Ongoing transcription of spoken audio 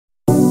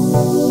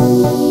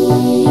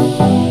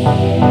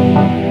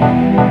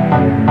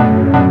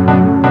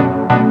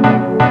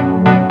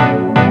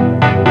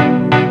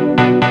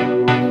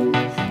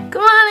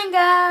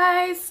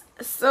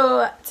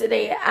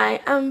Today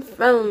I am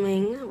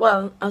filming,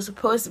 well, I was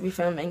supposed to be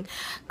filming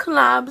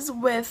collabs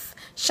with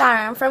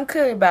Sharon from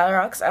Curly Bell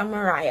Rocks and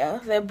Mariah.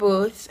 They're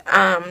both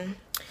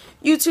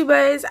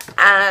YouTubers,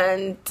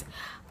 and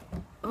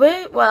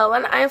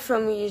when I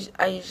film,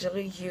 I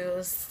usually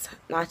use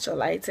natural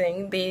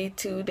lighting. We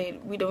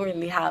don't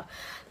really have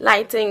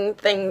lights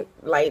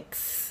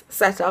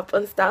set up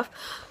and stuff,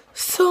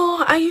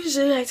 so I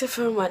usually like to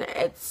film when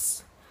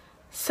it's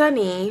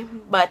sunny,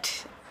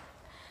 but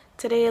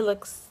today it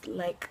looks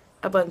like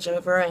a bunch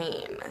of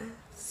rain,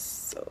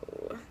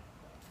 so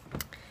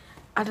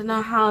I don't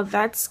know how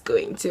that's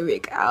going to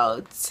work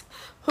out.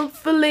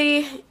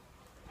 Hopefully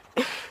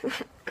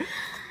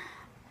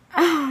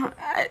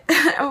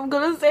I'm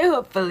gonna say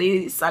hopefully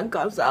the sun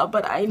comes out,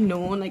 but I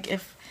know, like,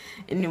 if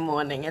in the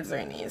morning it's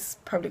rainy, it's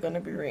probably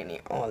gonna be rainy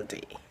all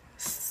day,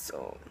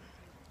 so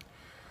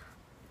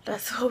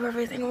let's hope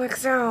everything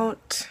works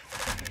out.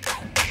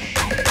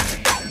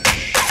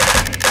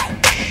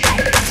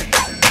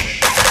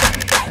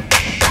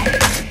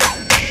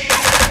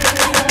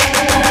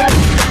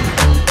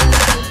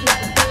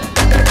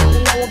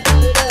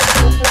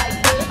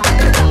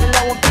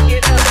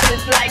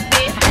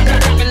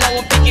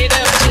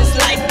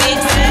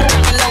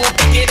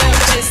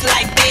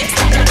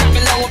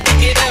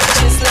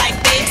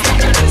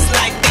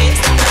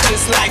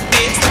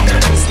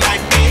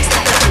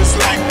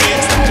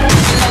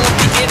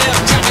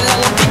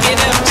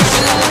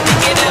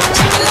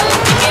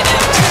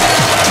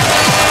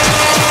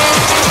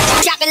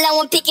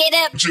 Pick it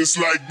up just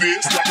like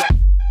this.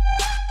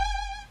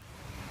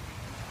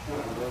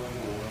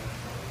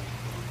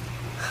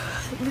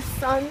 The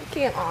sun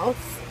came off.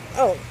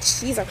 Oh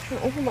jeez, I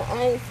can't open my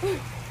eyes.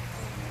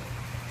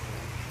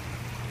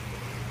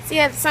 So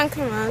yeah, the sun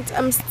came out.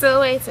 I'm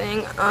still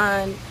waiting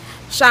on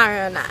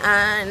Sharon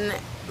and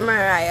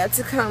Mariah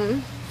to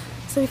come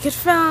so we could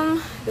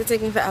film. They're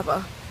taking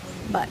forever,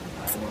 but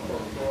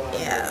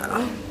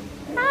yeah.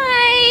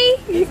 Hi!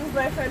 This is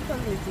my friend from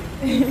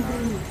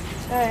YouTube.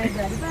 Alright,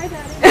 Daddy. Bye,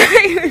 Daddy.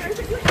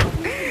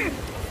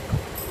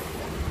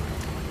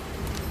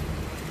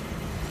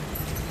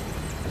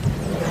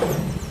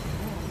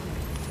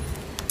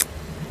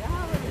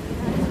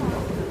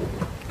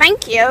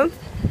 Thank you.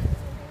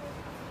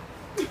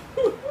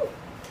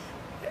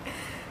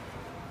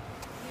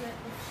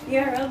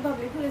 You're a real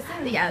bubbly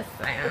person. Yes,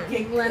 I am.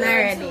 Okay, when so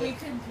already. we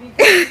could be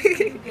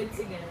good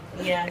together.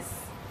 Yes.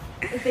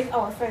 I think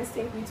our friends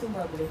think we too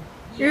bubbly.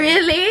 Yeah.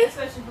 Really?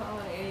 Especially for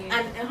our age.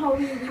 And how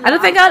we I don't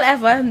think I'll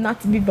ever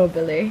not be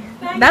bubbly.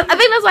 I think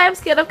that's why I'm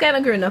scared of kind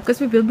of growing up, because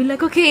people will be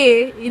like,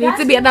 okay, you need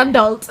to be an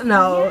adult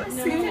now. Yes,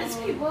 no. Because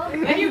people,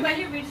 when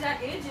you reach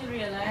that age, you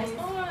realize,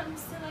 oh, I'm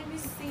still like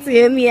this thing.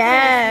 Same,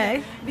 yeah.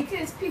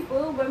 Because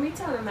people, when we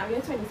tell them that we're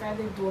 25,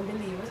 they don't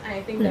believe us, and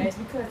I think that is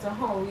because of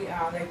how we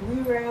are. Like,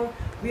 we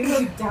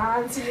will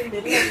dance in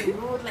the middle of the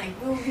road, like,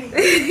 we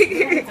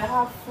like to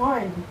have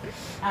fun.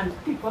 And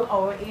people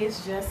our age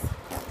just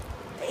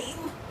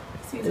lame.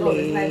 See, it's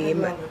always like the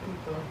younger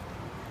people.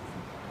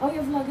 Oh,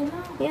 you're vlogging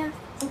now? Yeah.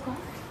 Okay.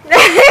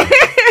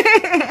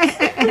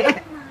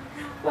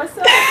 What's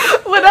up?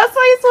 Well, that's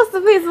why you're supposed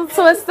to be,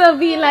 so it's still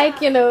be like,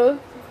 you know,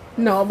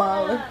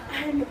 normal.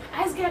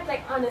 I just get,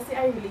 like, honestly,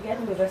 I really get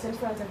nervous in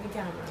front of the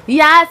camera.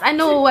 Yes, I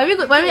know. When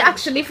we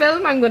actually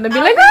film, I'm gonna be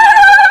like,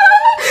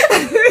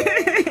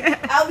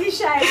 I'll be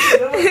shy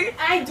too.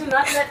 I do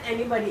not let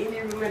anybody in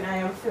the room when I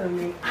am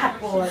filming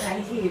at all. I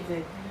hate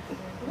it.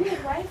 Wait,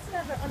 why is it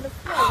never on the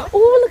floor?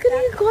 Oh, look at the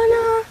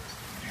iguana.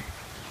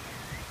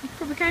 You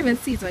probably can't even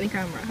see it on the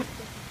camera.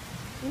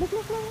 Look,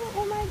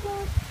 oh my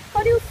god.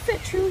 How do you fit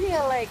through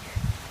here? Like,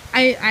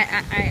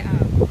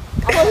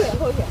 Hold here.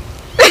 Hold here.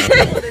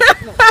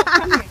 No,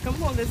 come here, come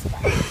hold this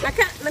back. I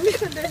can't, let me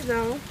put this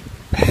down.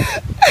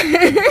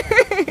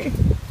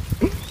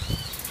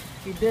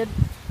 You did.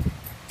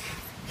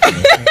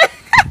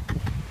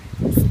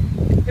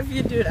 If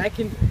you do it, I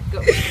can do it.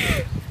 Go.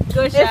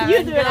 Go, Sharon. If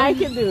you do it, I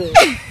can do it.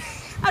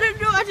 I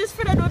don't know, I just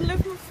feel I don't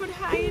lift my foot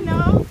high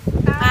enough.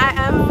 I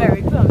am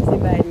very clumsy,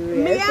 by the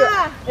way.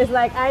 Yeah. It's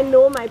like, I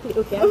know my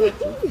people. Okay,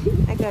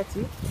 I got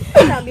you.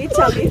 Tell me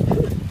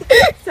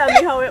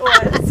how it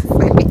was.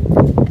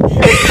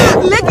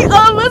 Look, it's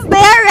almost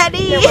there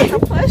already. You want to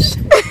push?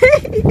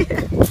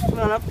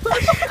 Want to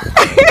push?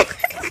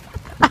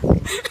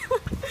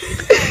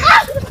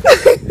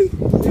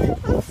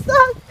 I'm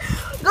stuck.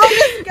 Go,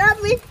 just grab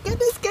me.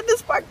 Get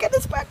this part. Get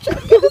this part.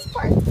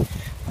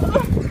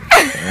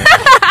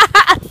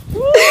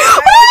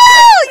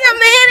 You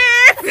made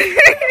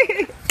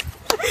it.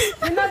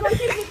 You're not going to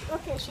keep me.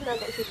 Okay, she's not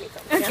going to keep me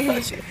coming.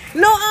 Okay.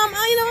 No, I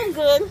know I'm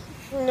good.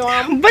 No,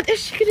 but if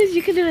she could,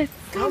 you could do it.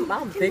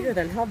 I'm bigger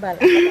than her,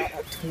 but like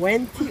about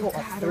 20 or 30.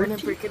 I don't want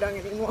to break it down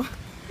anymore.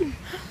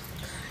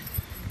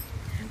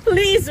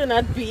 Please do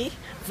not be.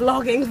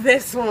 vlogging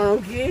this one,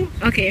 okay?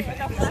 Okay.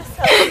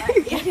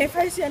 If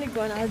I see any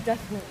gun, I'll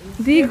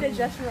definitely. They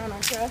just run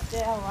across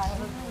there a while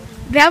ago.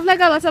 They have like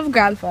a lot of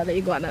grandfather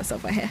iguana and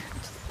stuff here.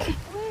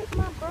 Where's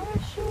my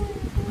brush?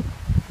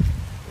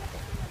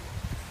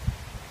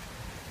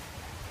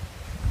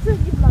 So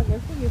you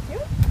vlogging for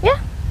YouTube? Yeah.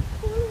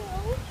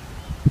 Cool.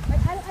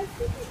 Like I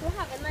see people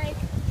having like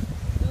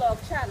vlog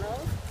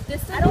channels.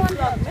 I don't want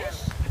vlogmish.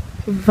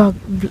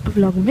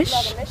 Vlogmish?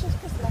 Vlogmish is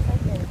Christmas, I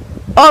think.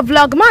 Oh,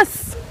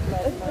 vlogmas.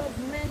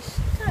 Vlogmish.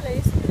 Carla,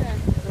 you see that?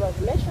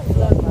 Vlogmish or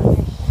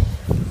vlogmish?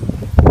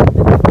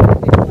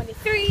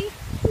 23.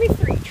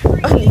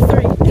 Only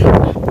 3.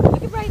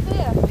 Look at right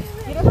there.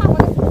 You don't have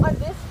one on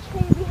this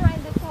tree behind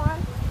this one.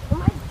 Oh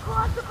my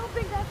god, look how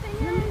big that thing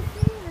is.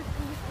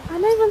 I'm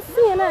not even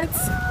seeing it.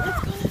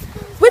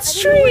 Which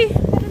tree?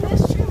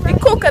 The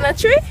coconut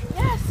tree?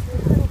 Yes.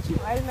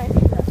 I didn't know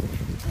that.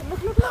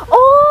 Look.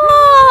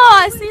 Oh,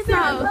 I see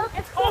now.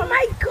 Oh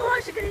my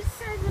gosh, look at the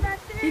size of that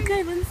thing. You can't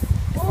even see.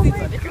 Oh my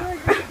god, if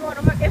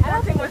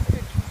that thing was to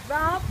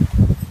drop.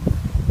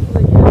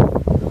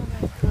 Oh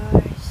my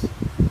gosh.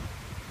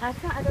 I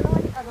don't know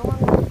what the other one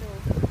was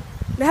doing.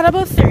 They had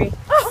about 3.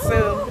 So,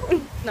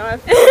 no, I'm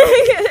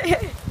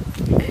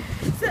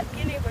So,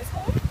 your neighbor's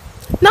home?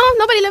 No,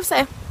 nobody lives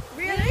there.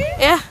 Really?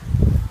 Yeah.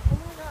 Oh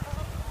my god.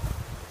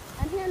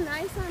 And they're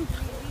nice on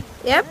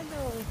TV. Yep. I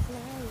know, it's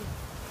nice.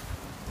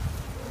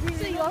 Really?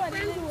 So your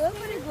friends work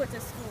or they go to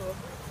school?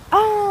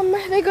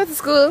 They go to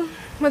school.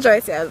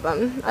 Majority of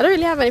them. I don't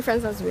really have any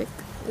friends this week,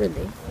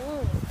 really.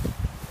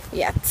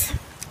 Yet. This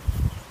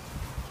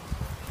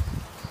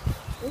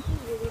is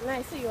really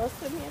nice. So you're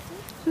swim here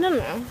too? No.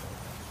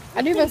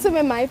 I don't even swim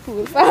in my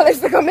pool. So I like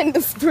to come in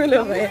the pool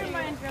over here.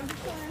 I'm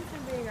just going to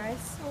big. I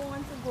so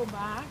want to go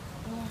back.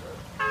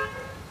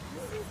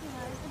 This is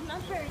nice. It's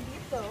not very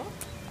deep though.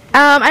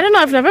 I don't know.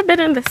 I've never been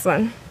in this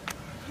one.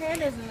 Here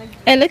it isn't like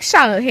It looks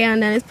shallow here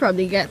and then it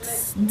probably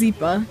gets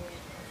deeper.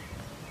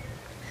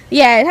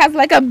 Yeah, it has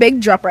like a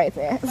big drop right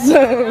there.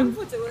 So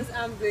photo was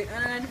going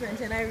on an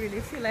adventure and I really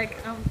feel like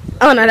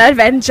on an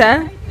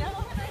adventure.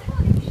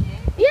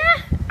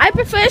 Yeah, I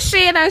prefer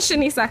Shane and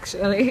Shanice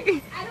actually.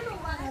 I don't know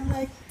why I'm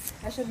like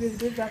I should be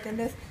vlogging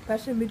this, I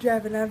should be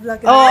driving and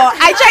vlogging. Oh,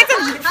 I try to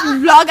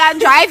vlog and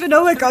drive and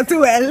don't work out too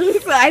well,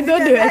 so I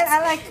don't do it.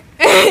 I like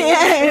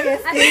Yeah.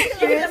 I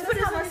think you can put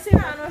it on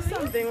Simon or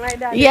something like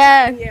that.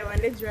 Yeah. Yeah, when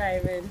they're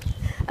driving.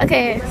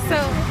 Okay, so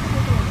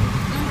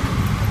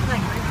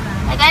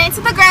I got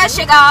into the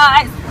grocery,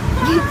 guys.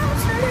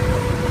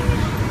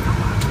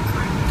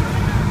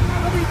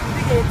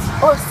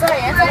 Oh, sorry,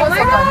 I thought it was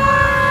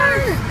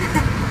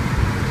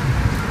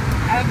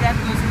I've got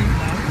no sleep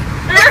now.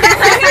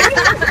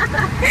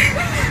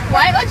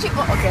 Why don't you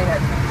go? Okay,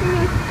 then.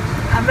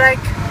 I'm like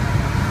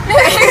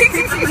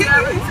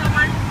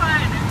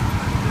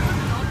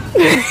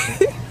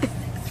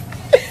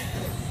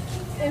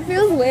It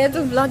feels weird to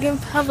vlog in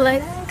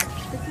public.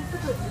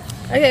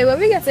 Okay, when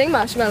we getting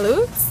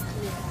marshmallows?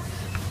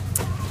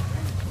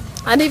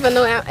 I don't even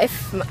know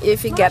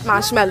if you get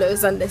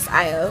marshmallows on this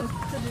aisle.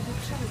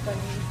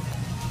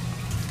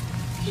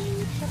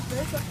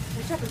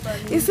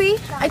 You see,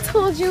 I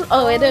told you.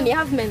 Oh, they only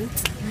have mint.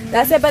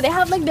 That's it, but they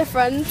have like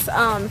different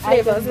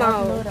flavors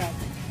now.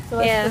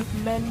 Yeah.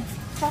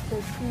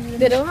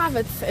 They don't have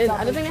it in,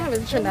 I don't think they have it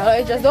in Trinidad.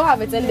 They just don't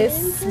have it in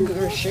this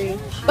grocery.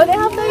 But they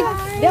have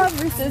like, they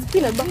have Reese's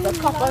peanut butter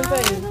cup and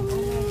thing.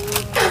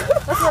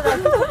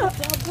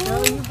 No,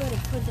 you better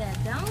put that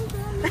down,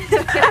 girl.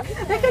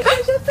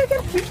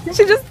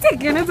 She's just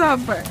taking it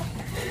off her.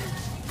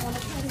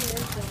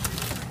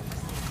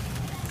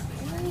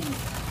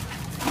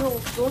 No,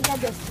 don't get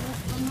this.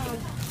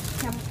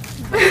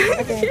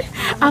 Okay.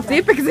 After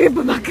you pick the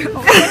paper back up.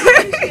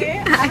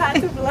 I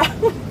had to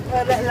blow.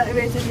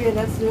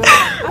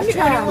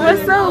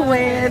 We're so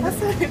weird.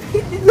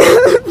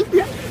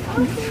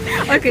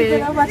 Okay.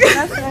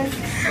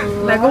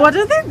 Like, what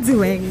are they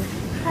doing?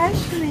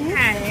 Ashley.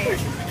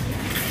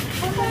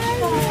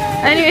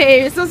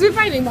 Anyway, so we're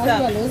finding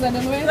marshmallows. I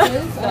don't know where it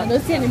is. I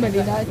don't see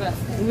anybody that's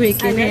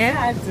working here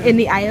in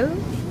the aisle.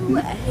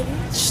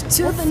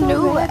 To the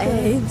new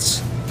age.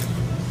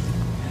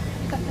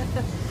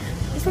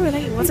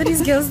 What are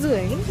these girls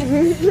doing?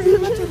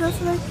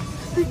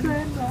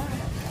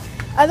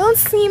 I don't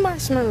see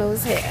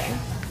marshmallows here.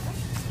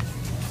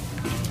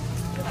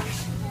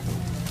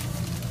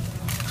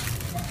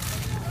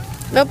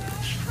 Nope,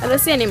 I don't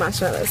see any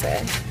marshmallows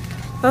here.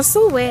 That's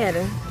so weird.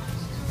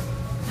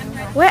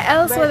 Where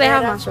else will they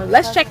have marshmallows?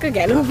 Let's check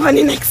again on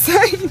the next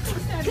side.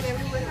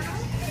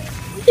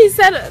 He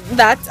said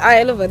that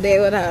aisle over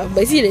there would have,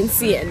 but he didn't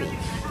see any.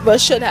 But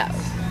should have.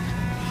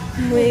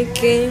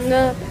 Waking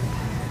up.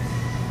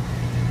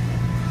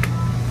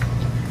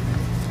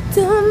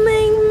 Don't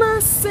make my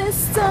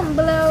system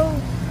blow.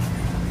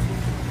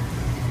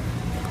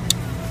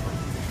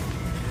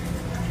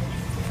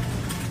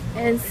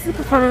 And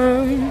super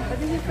fun.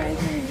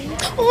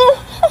 Oh.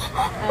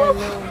 I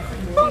know.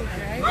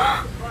 Right?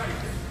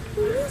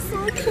 This is so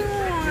cute.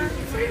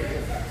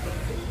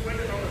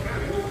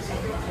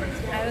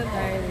 I don't know.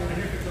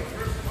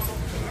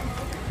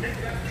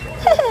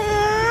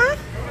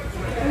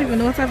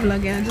 what I'm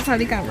vlogging. I just have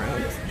the camera out.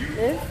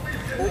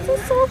 This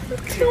is so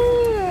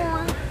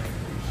cute.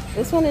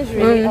 This one is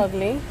really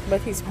ugly,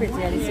 but he's pretty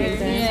at the same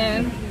time.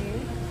 Yeah.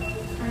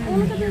 Oh,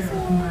 look at this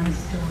one.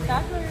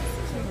 That one is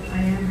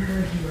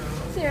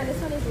Sarah,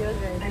 this one is yours,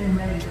 right? This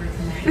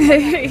one has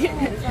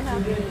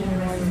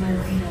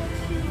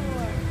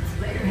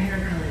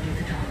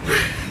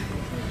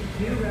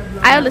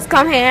I always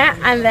come here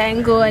and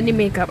then go in the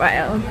makeup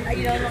aisle.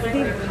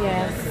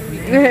 Yes.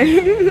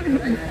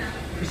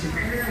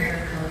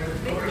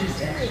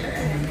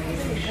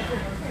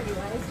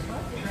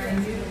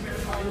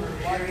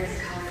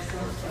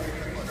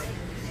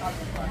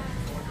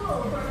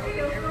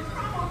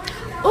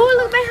 Oh,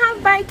 look, they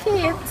have by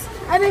Kate.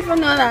 I didn't even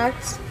know that.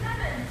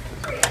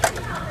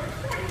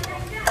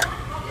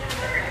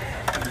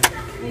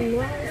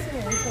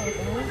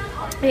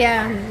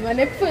 Yeah, when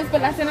they first put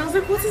that in, I was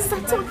like, what is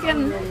that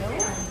talking?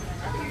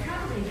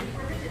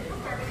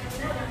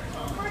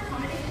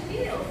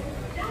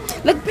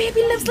 Look,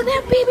 baby lips, look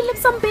at baby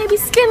lips on baby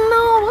skin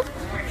now.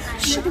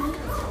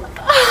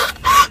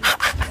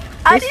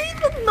 I didn't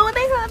even know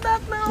they had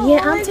that now.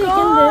 Yeah, oh I'm my taking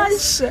gosh.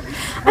 this.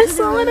 I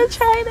still want to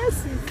try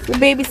this. The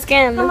baby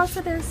skin. How much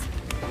it is?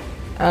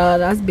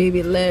 That's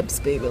baby lips,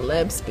 baby.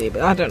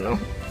 I don't know.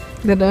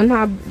 They don't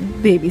have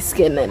baby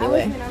skin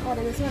anyway. I was gonna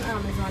order this on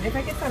Amazon. If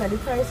I can find a the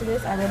price of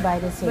this, I will buy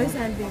this one. What's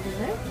that baby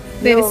lip?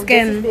 Baby no,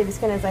 skin. This is baby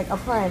skin. It's like a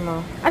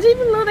primer. I didn't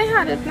even know they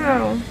had it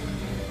now.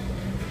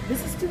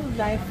 This is too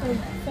light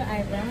for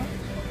eyebrow.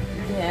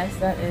 Yes,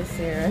 that is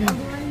Sarah.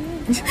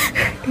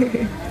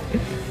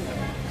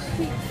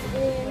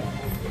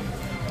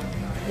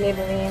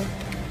 Maybelline.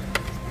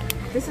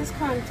 This is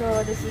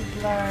contour. This is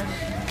blush.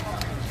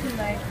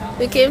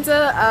 We came to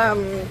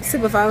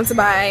Superfarm to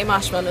buy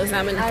marshmallows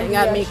and anything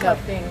and makeup.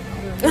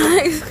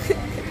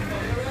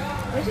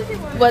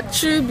 What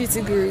true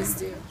beauty gurus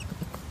do.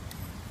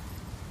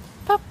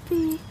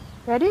 Puppy.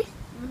 Ready?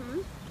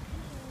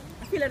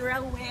 I feel it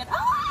real weird.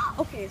 Ah!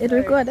 Okay. It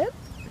recorded?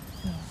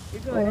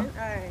 Recorded?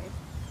 Alright.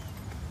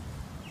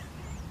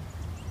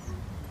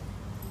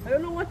 I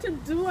don't know what to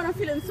do and I'm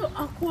feeling so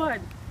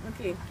awkward.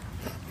 Okay.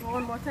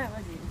 One more time,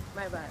 again.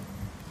 Bye bye.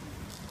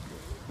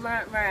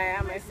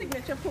 Mariah, my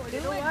signature pose. You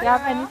know what? Do you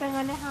have anything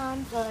on your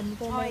hands or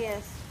anything? Oh,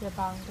 yes. Your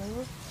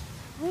bangles?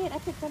 Wait, I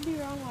picked up the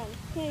wrong one.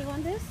 Okay, you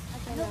want this?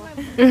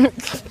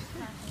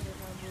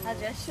 I'll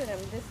just show them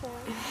this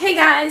one. Hey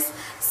guys,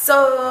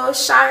 so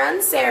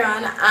Sharon,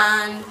 Sarah,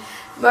 and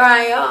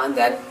Mariah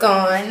got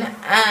gone,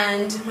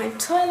 and my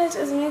toilet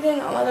is making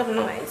a lot of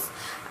noise.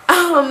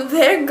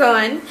 They're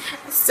gone,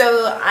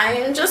 so I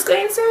am just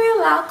going to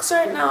relax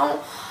right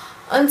now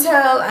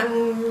until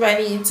I'm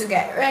ready to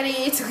get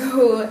ready to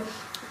go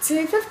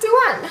to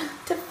 51.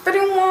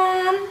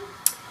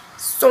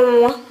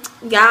 So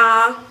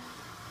yeah,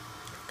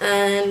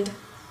 and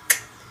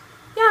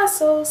yeah,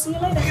 so see you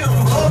later.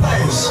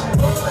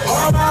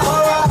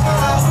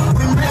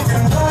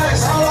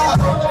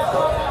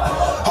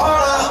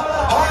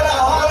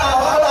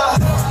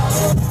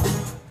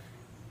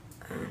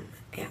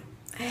 Yeah.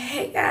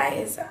 Hey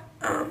guys,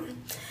 I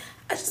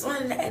just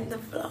wanted to end the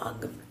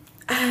vlog.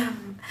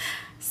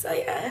 So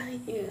yeah,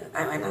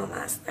 I went out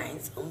last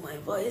night, so my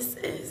voice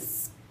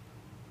is,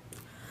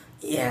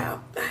 yeah,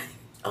 I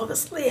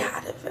obviously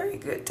had a very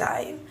good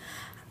time.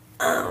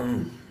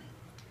 I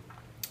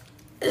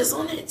just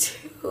wanted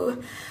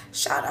to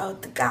shout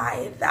out the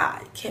guy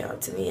that came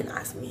up to me and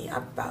asked me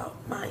about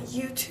my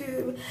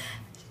YouTube.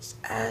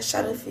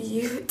 Shout out to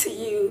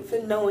you for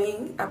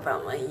knowing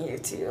about my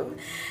YouTube.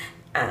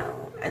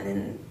 And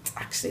then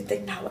actually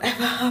think that would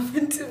ever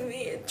happen to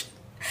me.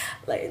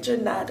 Like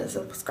Trinidad, a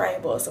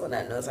subscriber or someone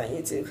that knows on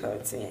YouTube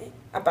coming to me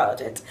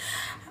about it.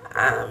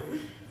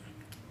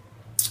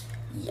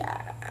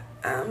 Yeah,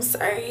 I'm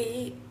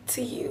sorry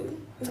to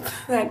you,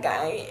 that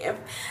guy. If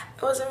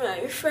I wasn't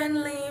very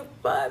friendly,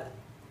 but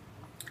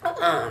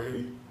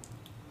I'm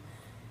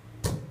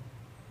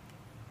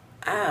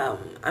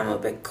a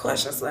bit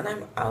cautious when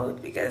I'm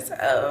out because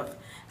of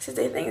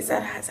certain things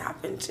that has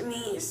happened to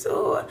me.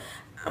 So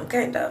I'm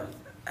kind of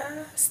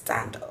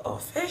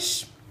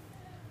standoffish.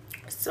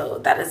 So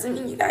that doesn't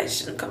mean you guys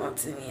shouldn't come up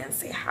to me and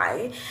say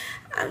hi.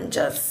 I'm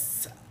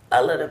just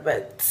a little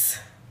bit,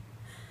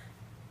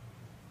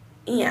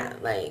 yeah,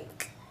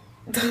 like,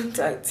 don't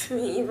talk to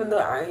me, even though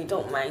I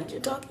don't mind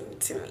you talking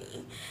to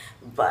me.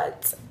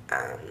 But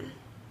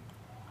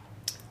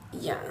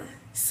yeah,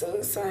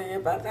 so sorry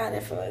about that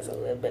if it was a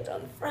little bit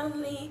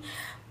unfriendly,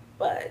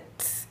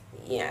 but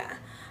yeah.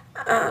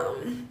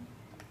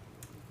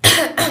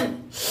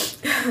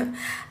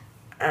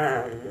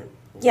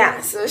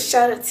 Yeah, so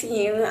shout out to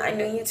you. I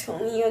know you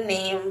told me your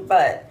name,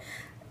 but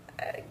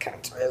I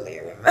can't really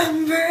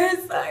remember.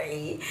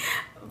 Sorry.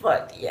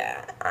 But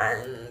yeah,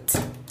 and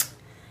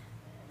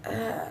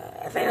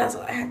I think that's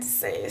all I had to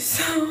say.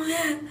 So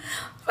yeah,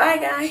 bye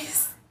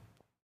guys.